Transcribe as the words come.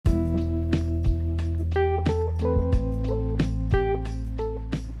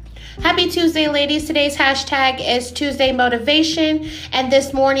Happy Tuesday, ladies. Today's hashtag is Tuesday Motivation, and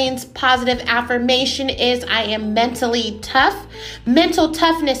this morning's positive affirmation is I am mentally tough. Mental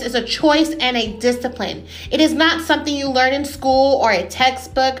toughness is a choice and a discipline. It is not something you learn in school or a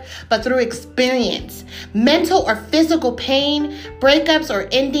textbook, but through experience. Mental or physical pain, breakups or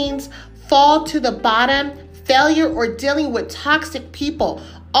endings, fall to the bottom, failure or dealing with toxic people.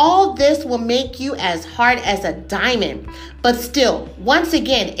 All this will make you as hard as a diamond. But still, once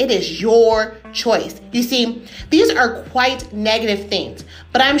again, it is your choice. You see, these are quite negative things,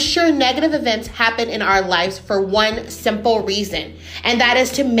 but I'm sure negative events happen in our lives for one simple reason, and that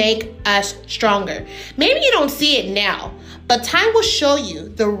is to make us stronger. Maybe you don't see it now, but time will show you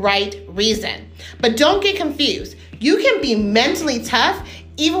the right reason. But don't get confused. You can be mentally tough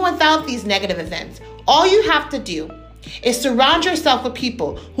even without these negative events. All you have to do is surround yourself with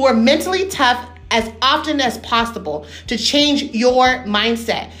people who are mentally tough as often as possible to change your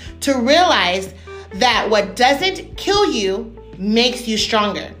mindset, to realize that what doesn't kill you makes you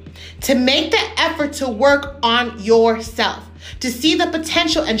stronger, to make the effort to work on yourself, to see the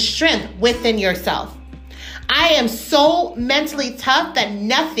potential and strength within yourself. I am so mentally tough that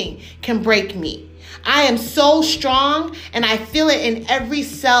nothing can break me. I am so strong and I feel it in every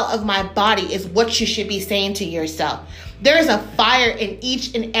cell of my body is what you should be saying to yourself. There is a fire in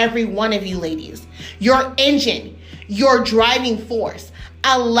each and every one of you ladies. Your engine, your driving force.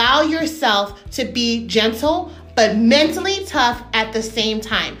 Allow yourself to be gentle, but mentally tough at the same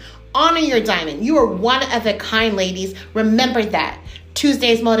time. Honor your diamond. You are one of a kind, ladies. Remember that.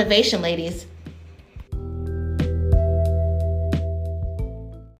 Tuesday's motivation, ladies.